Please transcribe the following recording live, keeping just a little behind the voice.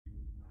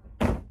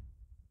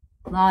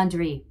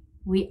Laundry.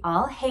 We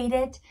all hate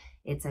it.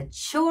 It's a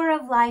chore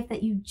of life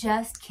that you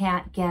just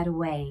can't get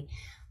away.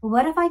 Well,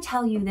 what if I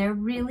tell you there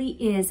really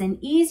is an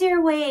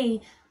easier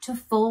way to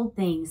fold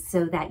things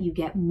so that you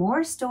get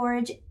more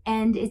storage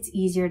and it's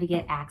easier to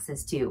get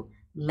access to?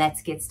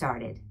 Let's get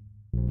started.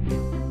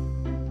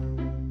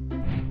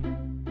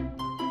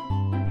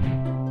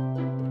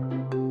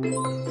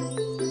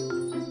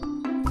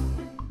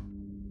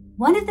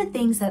 One of the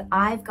things that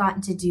I've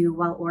gotten to do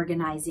while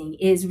organizing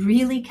is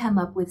really come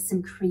up with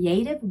some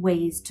creative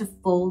ways to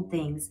fold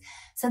things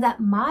so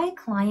that my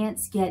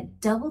clients get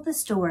double the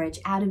storage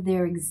out of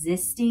their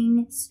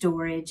existing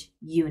storage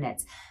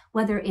units,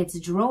 whether it's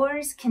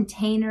drawers,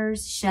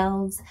 containers,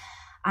 shelves.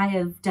 I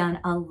have done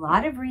a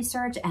lot of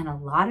research and a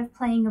lot of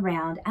playing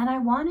around, and I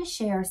want to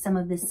share some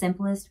of the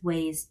simplest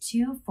ways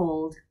to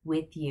fold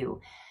with you.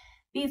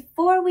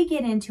 Before we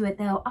get into it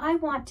though, I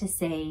want to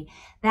say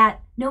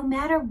that no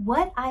matter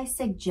what I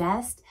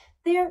suggest,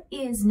 there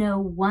is no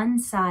one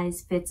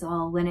size fits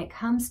all when it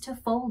comes to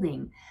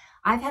folding.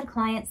 I've had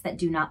clients that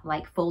do not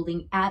like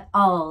folding at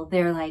all.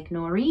 They're like,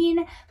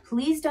 Noreen,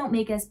 please don't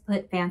make us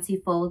put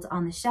fancy folds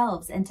on the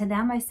shelves. And to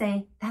them I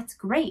say, that's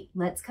great.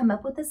 Let's come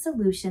up with a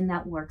solution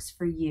that works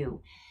for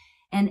you.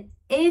 And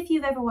if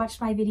you've ever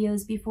watched my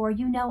videos before,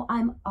 you know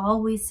I'm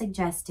always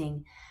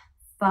suggesting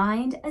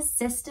find a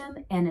system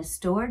and a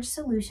storage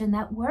solution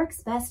that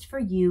works best for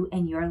you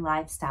and your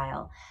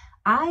lifestyle.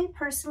 I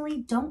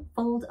personally don't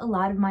fold a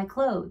lot of my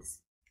clothes.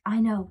 I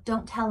know,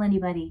 don't tell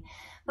anybody.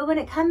 But when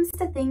it comes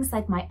to things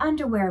like my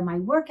underwear, my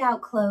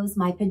workout clothes,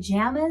 my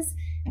pajamas,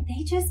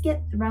 they just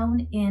get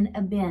thrown in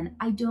a bin.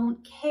 I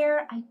don't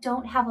care. I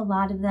don't have a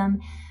lot of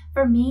them.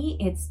 For me,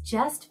 it's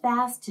just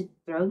fast to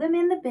throw them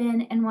in the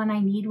bin, and when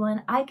I need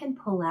one, I can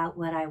pull out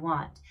what I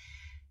want.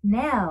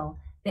 Now,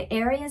 the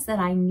areas that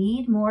I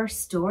need more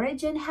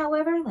storage in,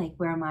 however, like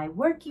where my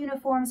work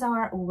uniforms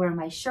are or where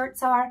my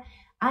shirts are,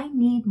 I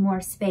need more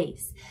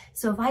space.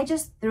 So if I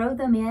just throw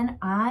them in,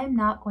 I'm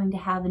not going to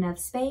have enough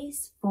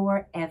space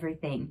for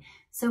everything.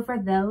 So for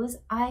those,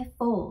 I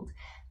fold.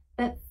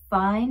 But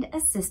find a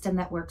system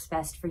that works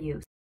best for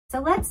you. So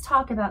let's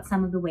talk about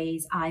some of the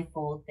ways I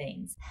fold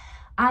things.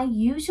 I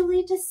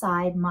usually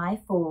decide my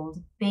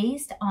fold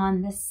based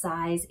on the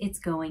size it's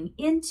going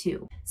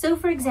into. So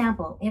for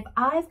example, if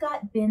I've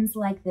got bins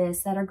like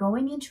this that are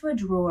going into a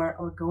drawer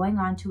or going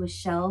onto a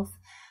shelf,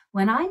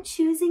 when I'm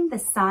choosing the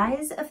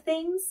size of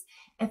things,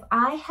 if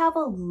I have a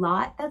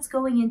lot that's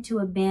going into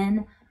a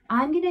bin,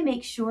 I'm going to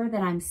make sure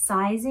that I'm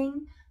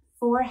sizing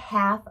for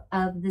half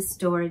of the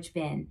storage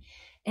bin.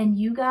 And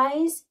you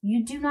guys,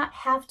 you do not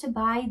have to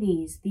buy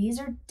these. These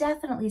are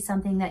definitely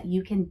something that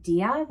you can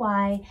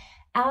DIY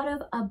out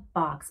of a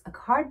box, a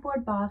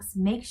cardboard box.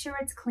 Make sure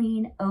it's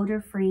clean,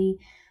 odor-free.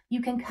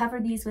 You can cover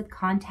these with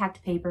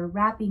contact paper,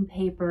 wrapping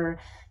paper.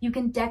 You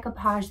can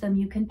decoupage them,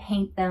 you can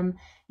paint them.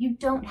 You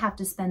don't have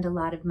to spend a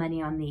lot of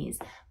money on these.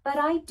 But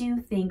I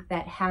do think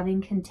that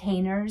having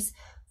containers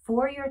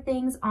for your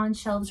things on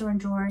shelves or in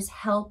drawers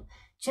help,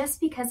 just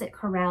because it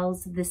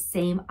corrals the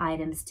same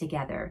items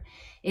together.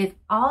 If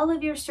all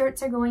of your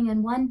shirts are going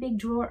in one big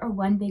drawer or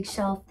one big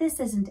shelf, this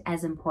isn't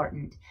as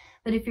important.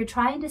 But if you're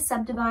trying to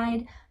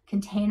subdivide,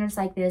 containers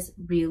like this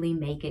really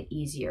make it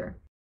easier.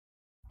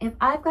 If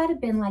I've got a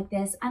bin like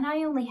this and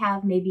I only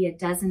have maybe a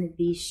dozen of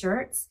these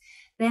shirts,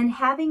 then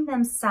having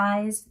them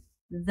size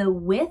the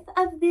width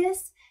of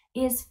this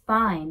is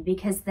fine,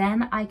 because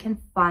then I can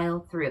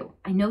file through.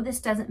 I know this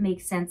doesn't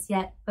make sense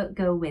yet, but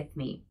go with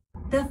me.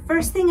 The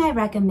first thing I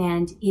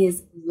recommend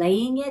is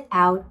laying it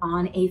out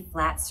on a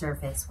flat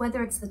surface,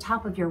 whether it's the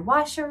top of your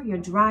washer, your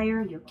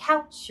dryer, your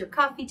couch, your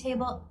coffee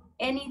table,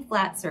 any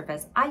flat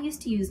surface. I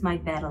used to use my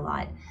bed a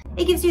lot.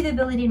 It gives you the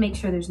ability to make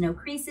sure there's no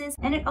creases,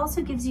 and it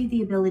also gives you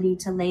the ability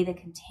to lay the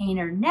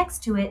container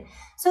next to it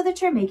so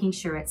that you're making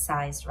sure it's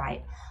sized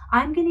right.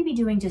 I'm going to be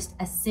doing just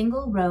a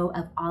single row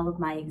of all of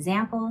my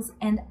examples,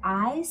 and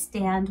I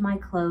stand my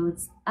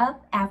clothes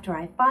up after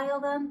I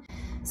file them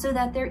so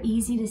that they're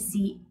easy to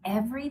see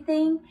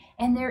everything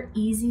and they're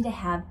easy to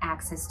have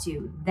access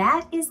to.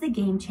 That is the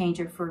game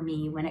changer for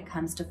me when it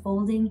comes to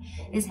folding,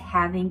 is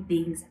having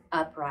things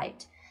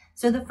upright.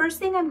 So the first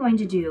thing I'm going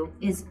to do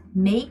is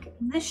make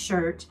the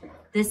shirt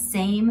the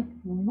same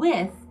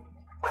width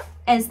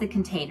as the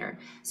container.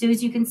 So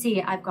as you can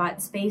see, I've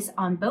got space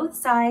on both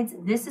sides.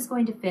 This is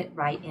going to fit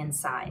right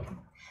inside.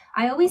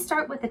 I always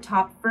start with the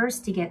top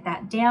first to get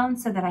that down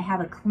so that I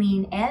have a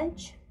clean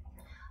edge.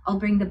 I'll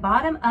bring the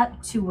bottom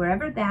up to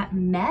wherever that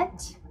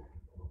met.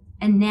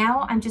 And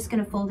now I'm just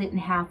going to fold it in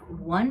half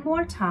one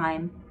more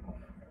time.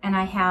 And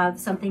I have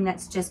something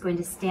that's just going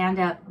to stand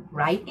up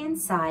right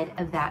inside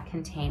of that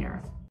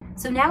container.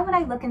 So now when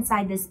I look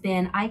inside this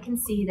bin, I can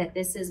see that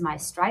this is my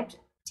striped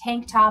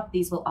tank top.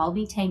 These will all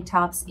be tank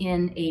tops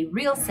in a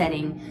real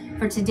setting.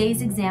 For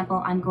today's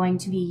example, I'm going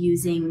to be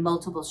using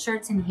multiple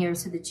shirts in here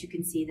so that you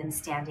can see them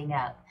standing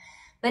up.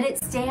 But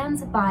it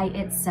stands by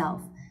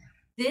itself.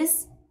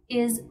 This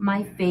is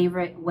my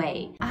favorite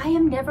way. I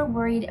am never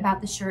worried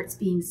about the shirts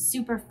being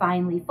super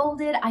finely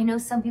folded. I know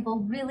some people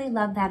really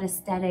love that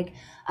aesthetic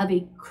of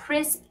a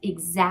crisp,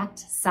 exact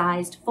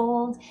sized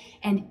fold.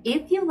 And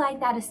if you like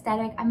that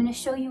aesthetic, I'm going to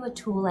show you a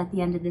tool at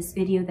the end of this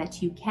video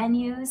that you can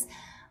use.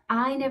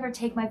 I never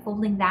take my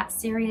folding that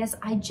serious.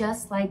 I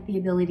just like the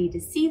ability to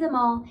see them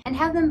all and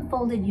have them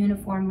folded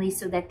uniformly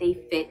so that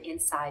they fit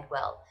inside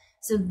well.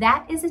 So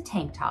that is a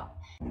tank top.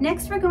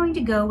 Next, we're going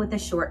to go with a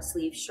short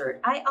sleeve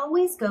shirt. I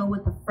always go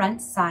with the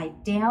front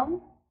side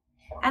down,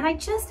 and I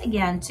just,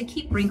 again, to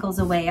keep wrinkles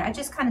away, I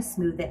just kind of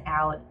smooth it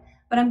out.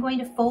 But I'm going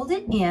to fold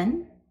it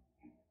in,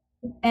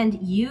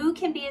 and you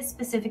can be as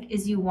specific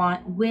as you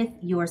want with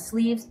your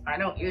sleeves. I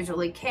don't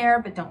usually care,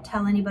 but don't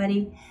tell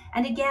anybody.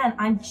 And again,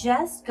 I'm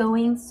just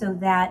going so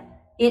that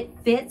it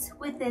fits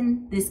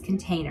within this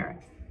container.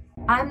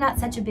 I'm not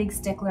such a big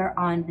stickler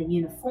on the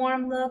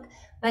uniform look,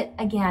 but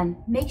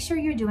again, make sure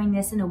you're doing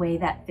this in a way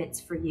that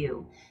fits for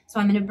you. So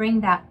I'm going to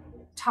bring that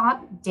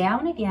top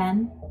down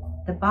again,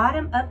 the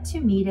bottom up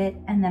to meet it,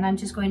 and then I'm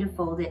just going to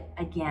fold it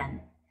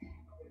again.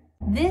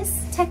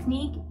 This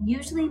technique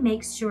usually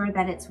makes sure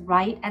that it's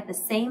right at the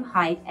same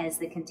height as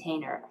the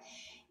container.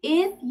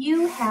 If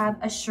you have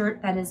a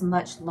shirt that is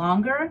much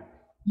longer,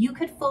 you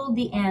could fold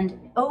the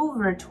end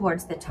over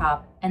towards the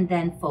top and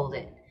then fold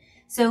it.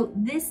 So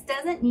this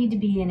doesn't need to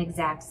be an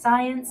exact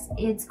science.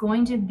 It's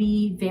going to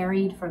be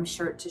varied from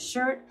shirt to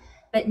shirt,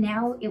 but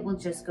now it will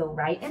just go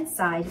right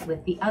inside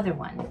with the other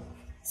one.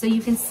 So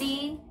you can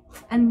see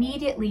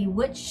immediately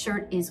which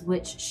shirt is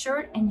which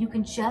shirt, and you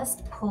can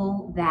just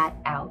pull that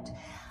out.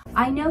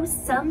 I know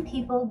some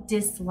people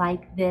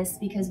dislike this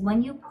because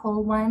when you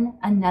pull one,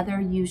 another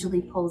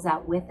usually pulls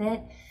out with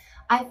it.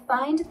 I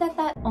find that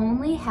that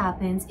only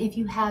happens if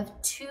you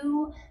have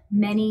too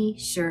many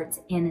shirts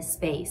in a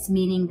space,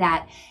 meaning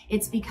that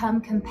it's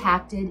become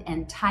compacted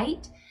and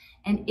tight.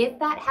 And if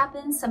that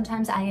happens,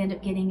 sometimes I end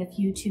up getting a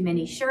few too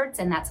many shirts,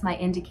 and that's my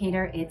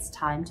indicator it's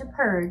time to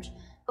purge.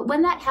 But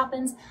when that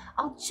happens,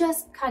 I'll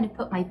just kind of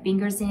put my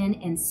fingers in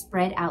and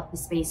spread out the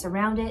space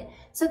around it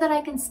so that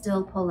I can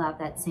still pull out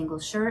that single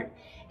shirt.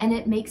 And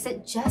it makes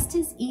it just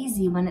as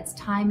easy when it's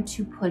time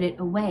to put it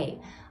away.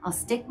 I'll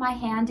stick my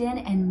hand in,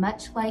 and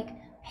much like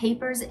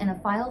papers in a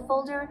file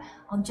folder,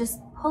 I'll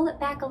just pull it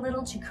back a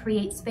little to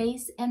create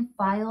space and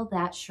file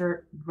that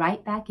shirt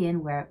right back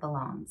in where it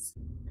belongs.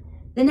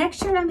 The next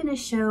shirt I'm going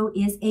to show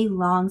is a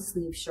long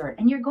sleeve shirt,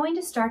 and you're going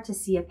to start to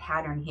see a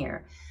pattern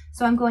here.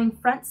 So I'm going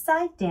front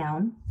side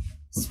down,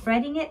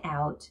 spreading it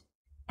out,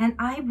 and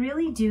I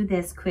really do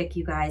this quick,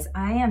 you guys.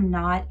 I am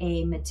not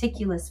a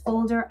meticulous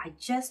folder. I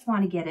just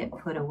want to get it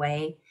put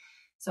away.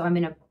 So I'm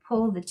going to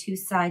pull the two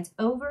sides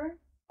over,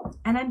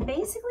 and I'm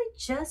basically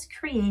just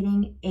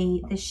creating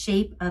the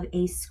shape of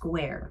a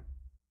square.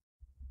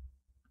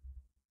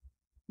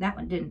 That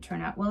one didn't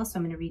turn out well, so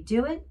I'm going to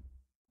redo it.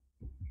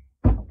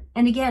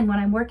 And again, when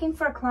I'm working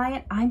for a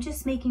client, I'm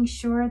just making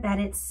sure that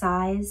it's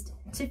sized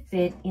to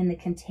fit in the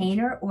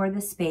container or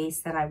the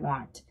space that I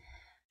want.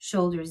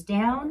 Shoulders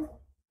down,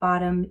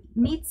 bottom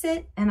meets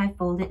it, and I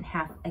fold it in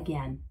half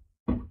again.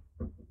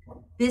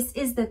 This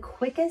is the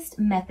quickest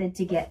method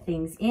to get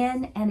things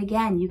in, and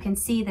again, you can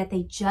see that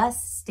they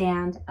just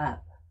stand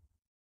up.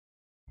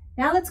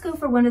 Now let's go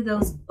for one of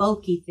those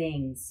bulky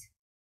things.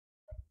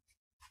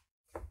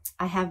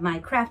 I have my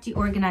Crafty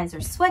Organizer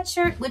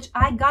sweatshirt, which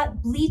I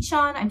got bleach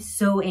on. I'm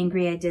so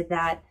angry I did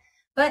that,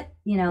 but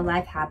you know,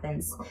 life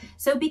happens.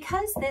 So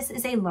because this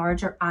is a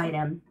larger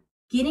item,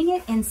 getting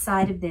it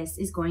inside of this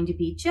is going to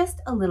be just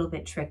a little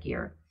bit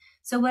trickier.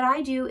 So what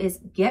I do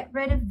is get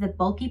rid of the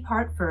bulky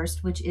part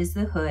first, which is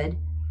the hood.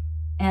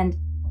 And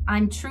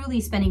I'm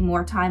truly spending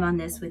more time on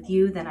this with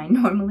you than I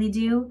normally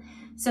do.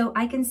 So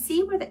I can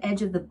see where the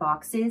edge of the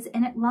box is,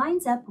 and it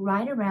lines up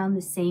right around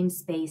the same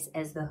space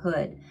as the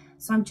hood.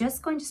 So I'm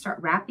just going to start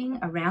wrapping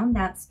around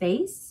that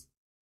space,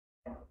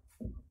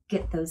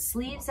 get those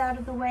sleeves out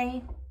of the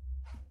way.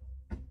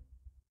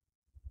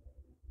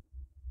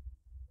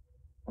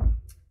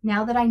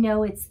 Now that I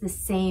know it's the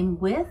same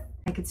width,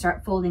 I could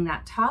start folding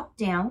that top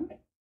down.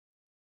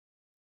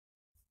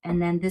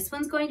 And then this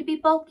one's going to be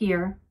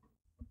bulkier.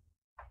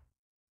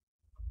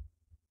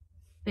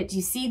 But do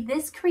you see,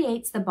 this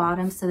creates the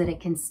bottom so that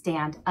it can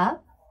stand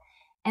up.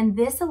 And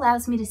this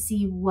allows me to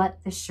see what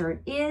the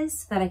shirt is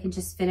so that I can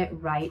just fit it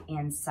right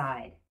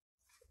inside.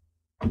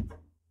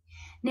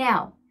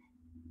 Now,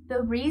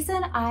 the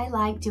reason I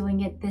like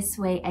doing it this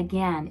way,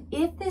 again,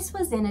 if this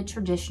was in a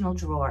traditional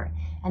drawer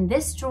and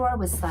this drawer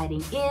was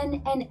sliding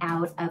in and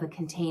out of a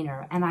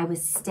container and I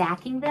was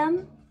stacking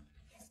them,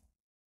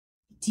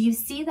 do you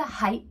see the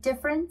height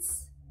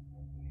difference?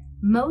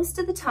 Most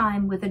of the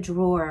time with a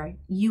drawer,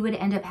 you would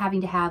end up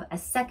having to have a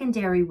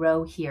secondary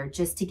row here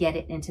just to get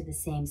it into the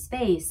same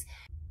space,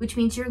 which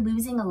means you're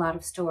losing a lot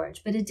of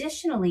storage. But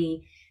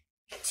additionally,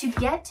 to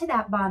get to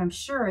that bottom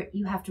shirt,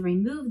 you have to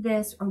remove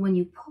this, or when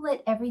you pull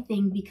it,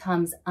 everything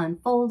becomes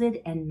unfolded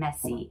and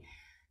messy.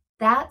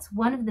 That's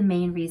one of the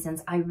main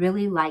reasons I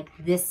really like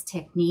this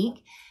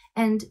technique.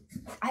 And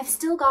I've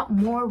still got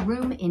more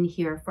room in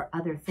here for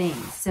other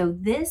things. So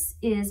this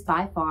is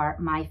by far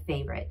my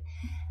favorite.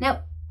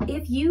 Now,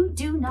 if you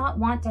do not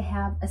want to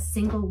have a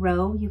single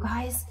row, you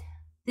guys,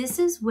 this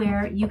is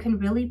where you can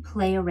really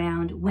play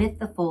around with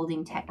the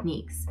folding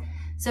techniques.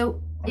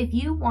 So if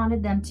you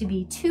wanted them to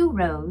be 2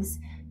 rows,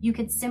 you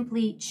could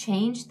simply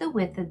change the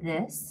width of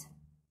this,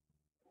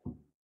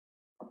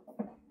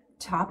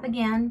 top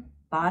again,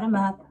 bottom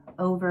up,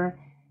 over,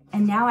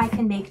 and now I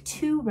can make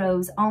 2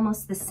 rows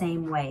almost the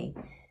same way.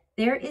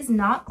 There is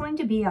not going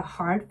to be a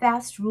hard,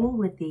 fast rule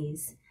with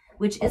these,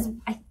 which is,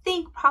 I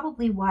think,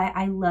 probably why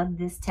I love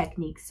this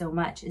technique so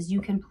much, is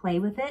you can play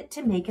with it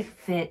to make it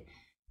fit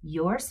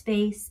your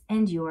space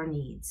and your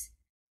needs.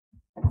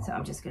 So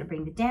I'm just going to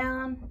bring it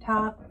down,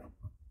 top.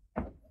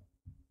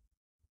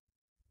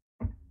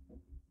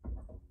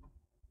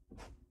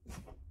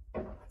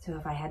 So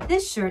if I had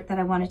this shirt that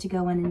I wanted to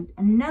go in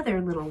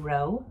another little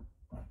row,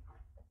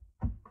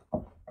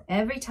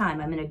 every time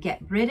I'm going to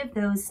get rid of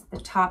the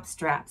top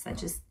straps. That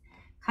just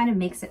kind of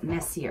makes it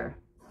messier.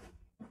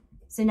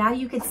 So now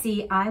you can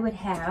see I would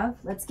have,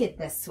 let's get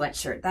this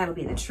sweatshirt. That'll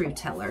be the true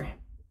teller.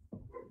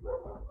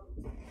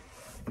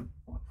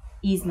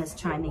 Yzma's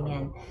chiming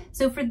in.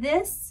 So for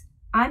this,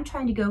 I'm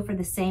trying to go for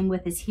the same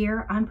width as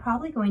here. I'm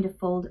probably going to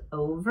fold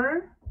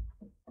over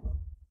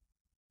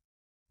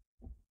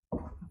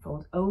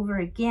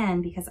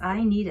again because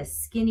I need a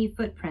skinny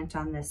footprint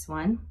on this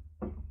one.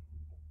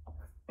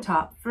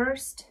 Top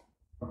first.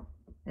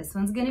 This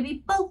one's going to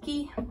be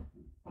bulky.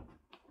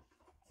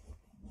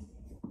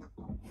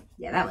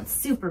 Yeah, that one's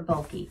super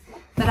bulky.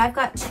 But I've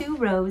got 2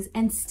 rows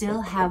and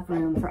still have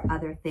room for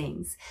other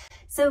things.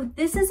 So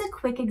this is a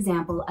quick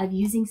example of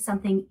using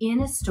something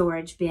in a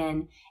storage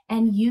bin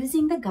and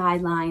using the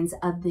guidelines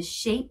of the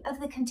shape of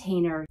the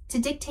container to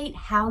dictate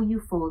how you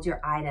fold your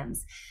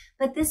items.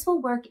 But this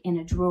will work in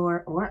a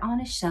drawer or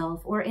on a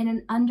shelf or in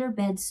an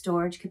underbed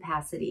storage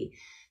capacity.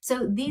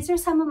 So these are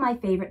some of my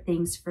favorite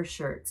things for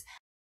shirts.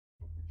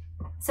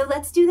 So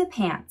let's do the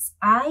pants.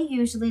 I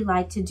usually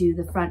like to do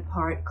the front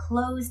part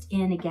closed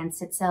in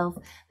against itself,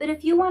 but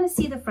if you want to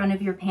see the front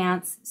of your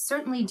pants,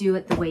 certainly do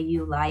it the way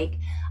you like.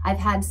 I've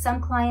had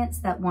some clients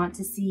that want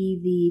to see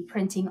the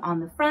printing on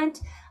the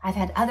front. I've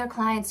had other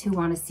clients who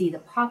want to see the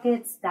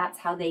pockets. That's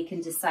how they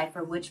can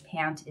decipher which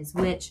pant is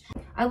which.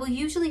 I will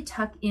usually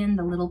tuck in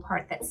the little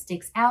part that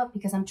sticks out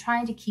because I'm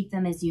trying to keep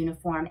them as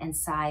uniform and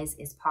size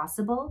as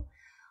possible.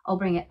 I'll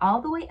bring it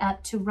all the way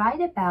up to right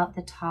about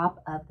the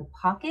top of the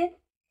pocket.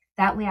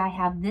 That way I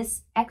have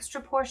this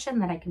extra portion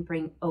that I can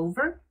bring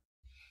over.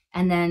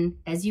 And then,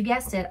 as you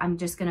guessed it, I'm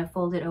just going to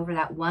fold it over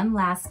that one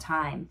last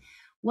time.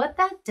 What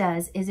that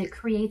does is it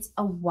creates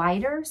a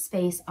wider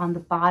space on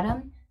the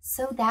bottom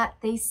so that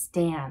they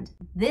stand.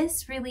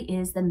 This really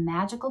is the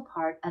magical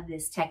part of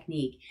this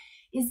technique,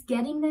 is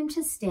getting them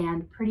to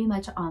stand pretty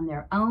much on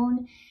their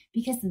own,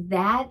 because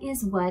that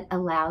is what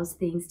allows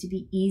things to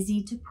be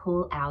easy to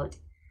pull out.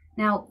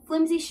 Now,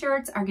 flimsy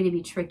shirts are going to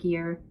be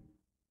trickier.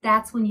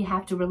 That's when you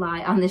have to rely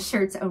on the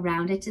shirts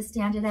around it to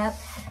stand it up.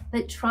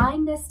 But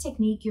trying this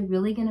technique, you're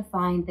really going to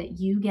find that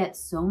you get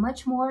so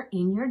much more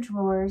in your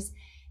drawers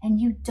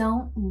and you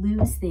don't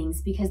lose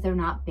things because they're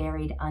not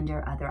buried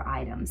under other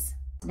items.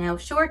 Now,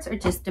 shorts are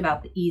just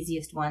about the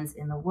easiest ones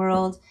in the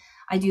world.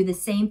 I do the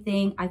same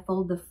thing. I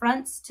fold the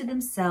fronts to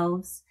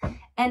themselves.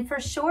 And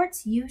for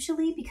shorts,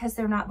 usually because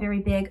they're not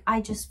very big,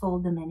 I just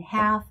fold them in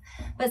half.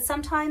 But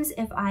sometimes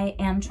if I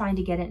am trying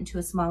to get it into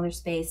a smaller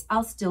space,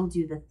 I'll still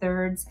do the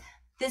thirds.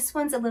 This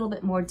one's a little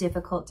bit more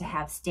difficult to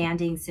have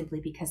standing simply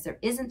because there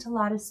isn't a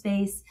lot of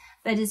space,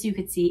 but as you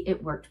could see,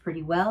 it worked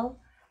pretty well.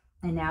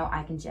 And now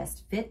I can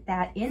just fit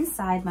that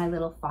inside my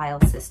little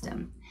file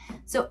system.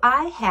 So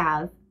I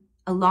have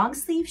a long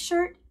sleeve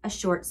shirt, a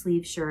short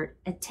sleeve shirt,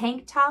 a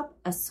tank top,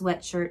 a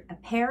sweatshirt, a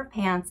pair of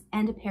pants,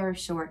 and a pair of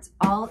shorts,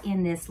 all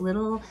in this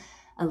little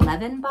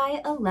 11 by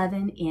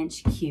 11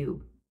 inch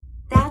cube.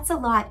 That's a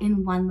lot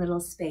in one little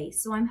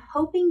space. So I'm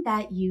hoping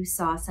that you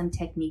saw some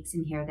techniques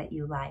in here that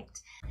you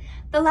liked.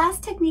 The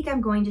last technique I'm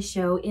going to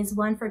show is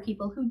one for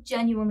people who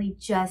genuinely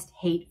just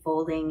hate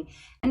folding.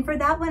 And for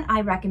that one,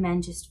 I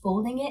recommend just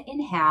folding it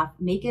in half,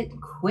 make it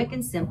quick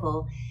and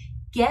simple,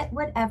 get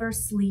whatever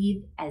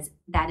sleeve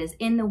that is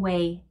in the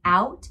way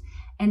out,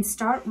 and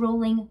start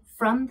rolling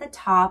from the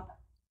top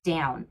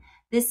down.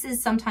 This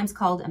is sometimes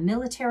called a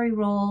military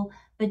roll,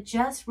 but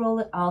just roll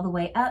it all the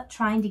way up,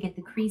 trying to get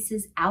the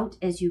creases out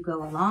as you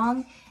go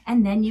along,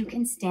 and then you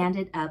can stand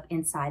it up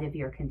inside of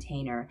your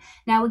container.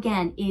 Now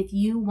again, if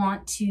you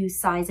want to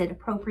size it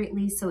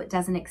appropriately so it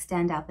doesn't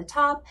extend out the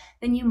top,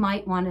 then you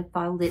might want to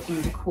fold it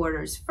into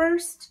quarters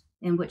first,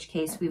 in which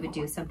case we would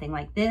do something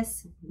like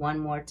this one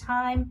more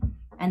time,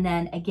 and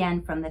then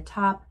again from the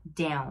top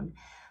down.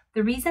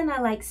 The reason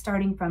I like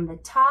starting from the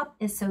top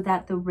is so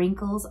that the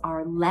wrinkles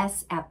are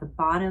less at the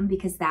bottom,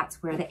 because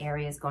that's where the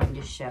area is going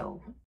to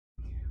show.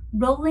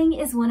 Rolling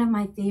is one of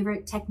my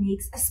favorite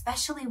techniques,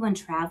 especially when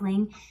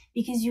traveling,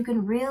 because you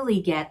can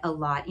really get a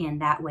lot in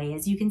that way.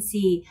 As you can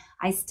see,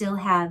 I still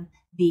have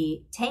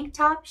the tank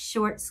top,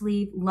 short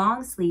sleeve,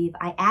 long sleeve.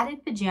 I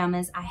added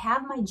pajamas. I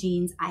have my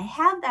jeans. I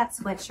have that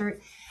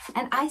sweatshirt,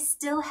 and I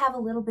still have a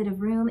little bit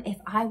of room if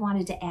I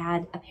wanted to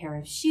add a pair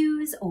of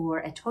shoes or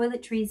a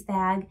toiletries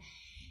bag.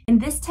 And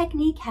this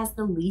technique has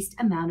the least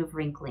amount of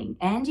wrinkling,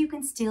 and you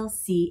can still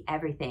see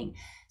everything.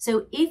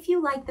 So if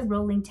you like the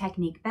rolling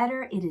technique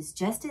better, it is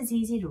just as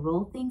easy to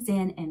roll things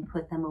in and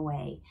put them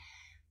away.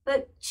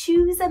 But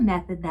choose a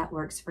method that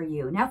works for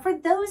you. Now, for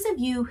those of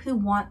you who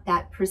want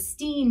that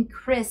pristine,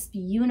 crisp,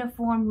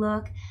 uniform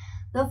look,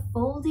 the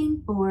folding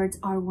boards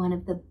are one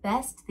of the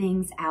best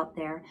things out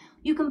there.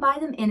 You can buy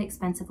them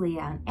inexpensively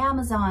on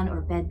Amazon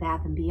or Bed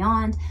Bath &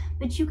 Beyond,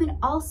 but you can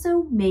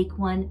also make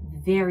one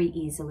very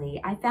easily.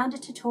 I found a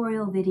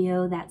tutorial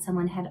video that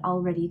someone had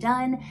already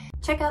done.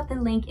 Check out the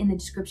link in the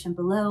description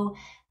below.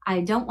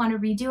 I don't want to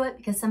redo it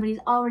because somebody's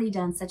already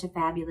done such a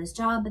fabulous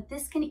job, but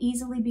this can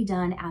easily be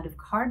done out of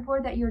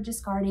cardboard that you're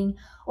discarding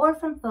or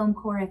from foam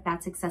core if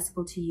that's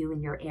accessible to you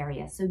in your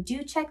area. So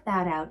do check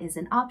that out as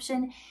an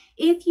option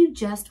if you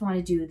just want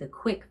to do the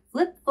quick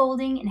flip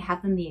folding and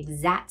have them the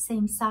exact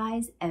same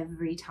size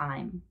every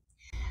time.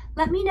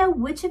 Let me know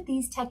which of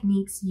these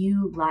techniques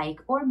you like,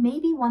 or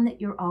maybe one that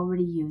you're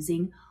already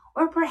using,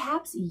 or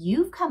perhaps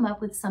you've come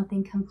up with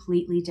something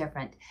completely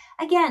different.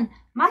 Again,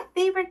 my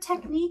favorite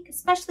technique,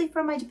 especially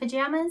for my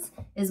pajamas,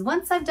 is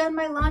once I've done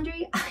my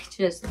laundry, I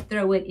just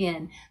throw it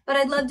in. But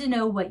I'd love to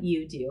know what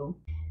you do.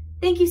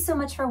 Thank you so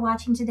much for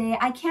watching today.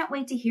 I can't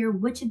wait to hear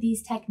which of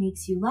these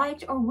techniques you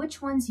liked or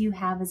which ones you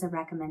have as a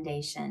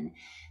recommendation.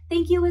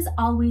 Thank you as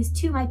always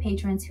to my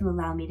patrons who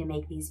allow me to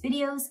make these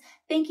videos.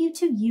 Thank you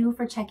to you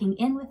for checking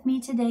in with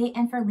me today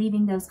and for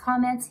leaving those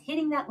comments,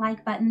 hitting that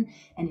like button,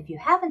 and if you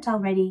haven't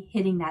already,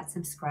 hitting that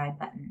subscribe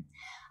button.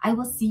 I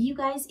will see you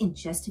guys in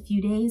just a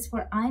few days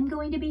where I'm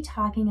going to be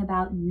talking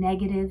about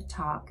negative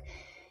talk.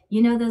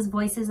 You know, those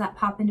voices that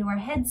pop into our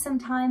heads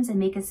sometimes and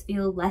make us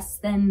feel less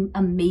than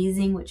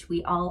amazing, which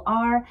we all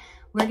are.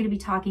 We're going to be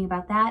talking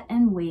about that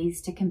and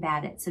ways to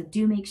combat it. So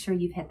do make sure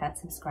you've hit that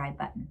subscribe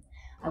button.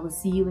 I will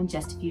see you in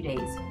just a few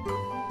days.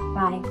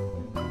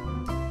 Bye.